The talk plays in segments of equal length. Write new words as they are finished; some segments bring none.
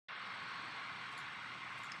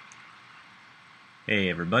Hey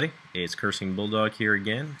everybody, it's Cursing Bulldog here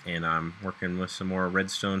again, and I'm working with some more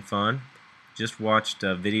redstone fun. Just watched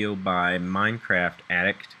a video by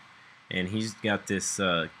Minecraftaddicts, and he's got this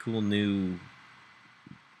cool new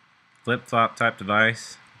flip-flop type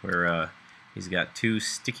device where he's got two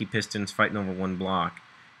sticky pistons fighting over one block,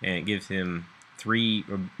 and it gives him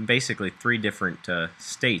basically three different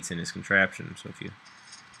states in his contraption. So if you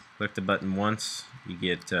click the button once, you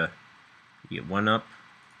get one up,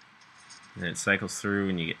 and it cycles through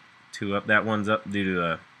and you get two up. That one's up due to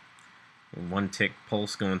a one tick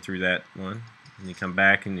pulse going through that one, and you come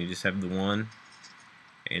back and you just have the one,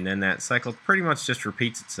 and then that cycle pretty much just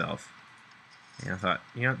repeats itself. And I thought,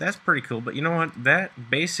 that's pretty cool, but you know what that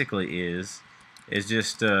basically is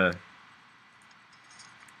just playoff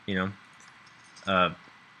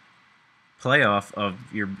of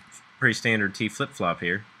your pretty standard T flip-flop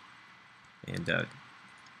here. And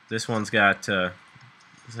this one's got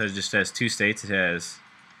so it just has two states. It has,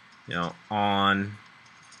 on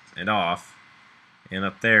and off, and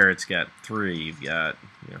up there it's got three. You've got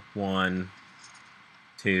 1,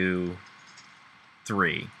 2,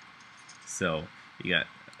 3. So you got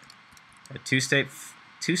a two-state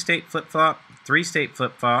flip-flop, three-state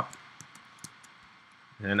flip-flop,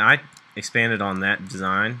 and I expanded on that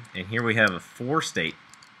design. And here we have a four-state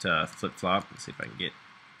flip-flop. Let's see if I can get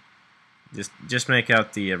just make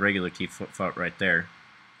out the regular key flip-flop right there.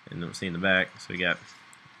 And don't see in the back. So we got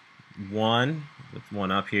one with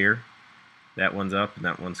one up here. That one's up, and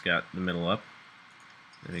that one's got the middle up.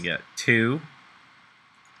 Then we got two.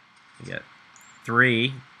 We got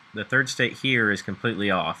three. The third state here is completely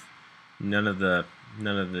off. None of them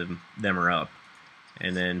are up.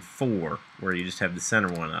 And then four, where you just have the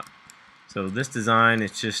center one up. So this design,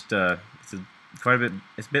 it's just it's a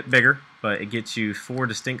bit bigger, but it gets you four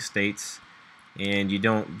distinct states, and you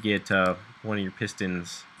don't get one of your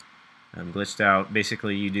pistons glitched out.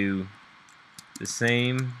 Basically, you do the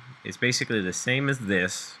same. It's basically the same as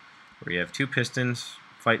this, where you have two pistons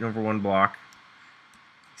fighting over one block,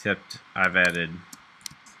 except I've added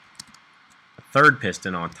a third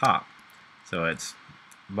piston on top. So it's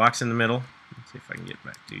blocks in the middle. Let's see if I can get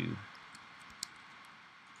back to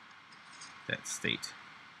that state.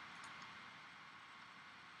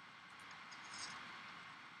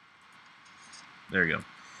 There we go.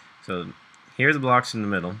 So here are the blocks in the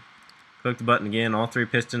middle. Click the button again, all three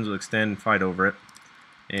pistons will extend and fight over it.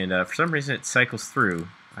 And for some reason it cycles through.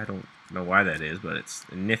 I don't know why that is, but it's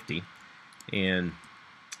nifty. And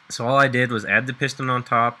so all I did was add the piston on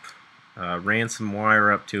top, ran some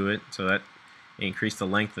wire up to it, so that increased the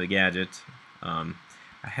length of the gadget. I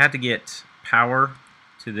had to get power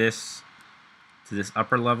to this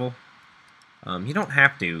upper level. You don't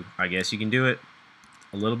have to, I guess. You can do it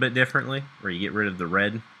a little bit differently, where you get rid of the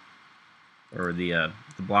red, or the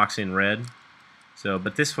blocks in red. So,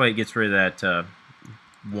 but this way it gets rid of that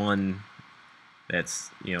one. That's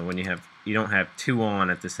when you don't have two on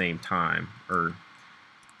at the same time, or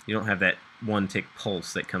you don't have that one tick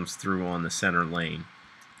pulse that comes through on the center lane.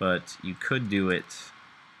 But you could do it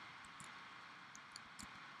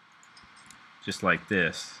just like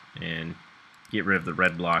this and get rid of the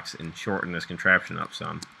red blocks and shorten this contraption up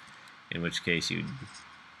some. In which case you'd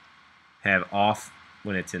have off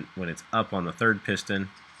when it's up on the third piston.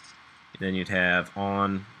 Then you'd have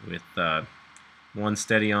on with one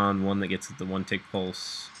steady on, one that gets the one tick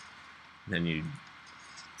pulse. Then you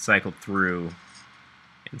cycle through,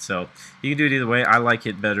 and so you can do it either way. I like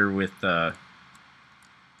it better with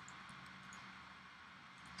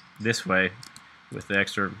this way, with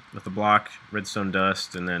the block, redstone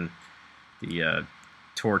dust, and then the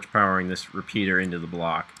torch powering this repeater into the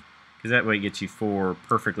block. Because that way it gets you four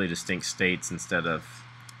perfectly distinct states instead of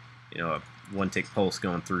a one tick pulse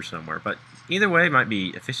going through somewhere. But either way might be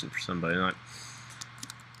efficient for somebody.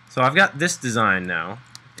 So I've got this design now,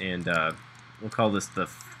 and we'll call this the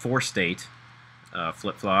four-state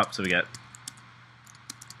flip-flop. So we got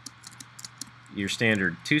your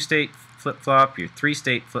standard two-state flip-flop, your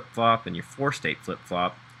three-state flip-flop, and your four-state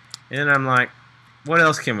flip-flop. And then I'm like, what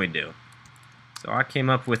else can we do? So I came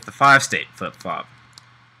up with the five-state flip-flop.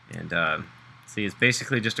 And see, it's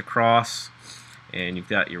basically just a cross, and you've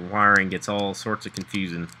got your wiring gets all sorts of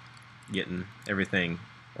confusing, getting everything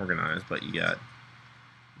organized. But you got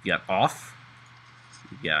off,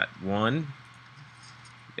 you got one,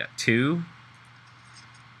 you got two,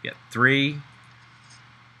 you got three,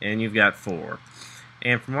 and you've got four.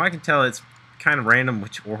 And from what I can tell, it's kind of random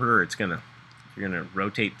which order you're gonna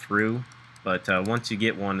rotate through. But once you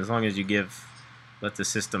get one, as long as you let the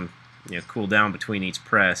system cool down between each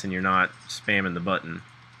press, and you're not spamming the button,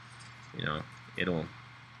 it'll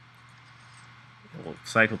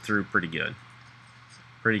cycle through pretty good.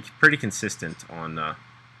 pretty consistent on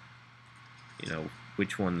you know,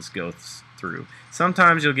 which ones go through.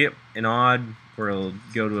 Sometimes you'll get an odd where it'll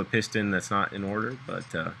go to a piston that's not in order, but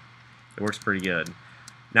it works pretty good.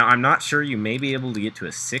 Now I'm not sure, you may be able to get to a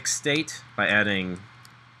 6th state by adding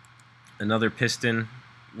another piston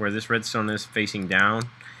where this redstone is facing down,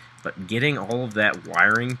 but getting all of that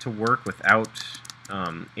wiring to work without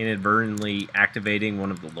inadvertently activating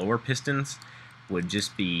one of the lower pistons would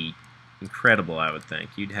just be incredible, I would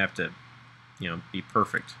think. You'd have to, you know, be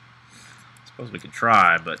perfect. I suppose we could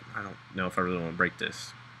try, but I don't know if I really want to break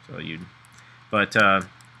this. So but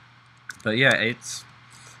yeah, it's,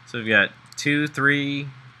 so we've got 2, 3,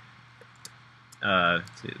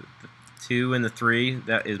 2 and the 3,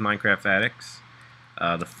 that is Minecraft Addicts.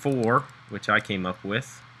 The 4, which I came up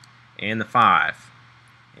with, and the 5.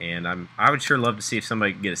 And I would sure love to see if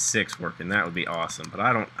somebody could get a 6 working. That would be awesome. But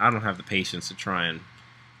I don't have the patience to try and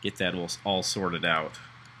get that all sorted out.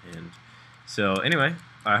 And so anyway,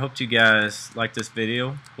 I hope you guys like this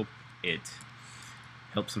video. Hope it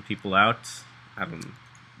helps some people out.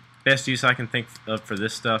 Best use I can think of for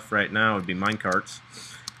this stuff right now would be minecarts.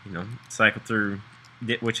 You know, cycle through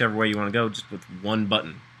whichever way you want to go, just with one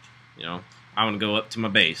button. You know, I want to go up to my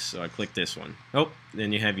base, so I click this one. Oh,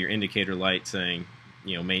 then you have your indicator light saying,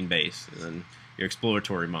 you know, main base, and then your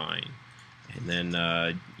exploratory mine, and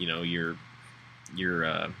then you know, your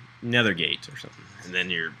nether gate or something, and then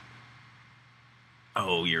your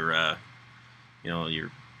you know,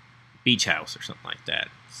 your beach house or something like that.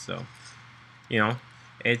 So, you know,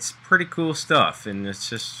 it's pretty cool stuff, and it's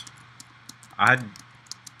just, I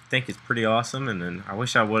think it's pretty awesome. And then I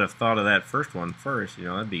wish I would have thought of that first one first. You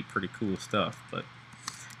know, that'd be pretty cool stuff. But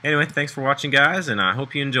anyway, thanks for watching, guys, and I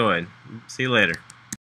hope you enjoyed. See you later.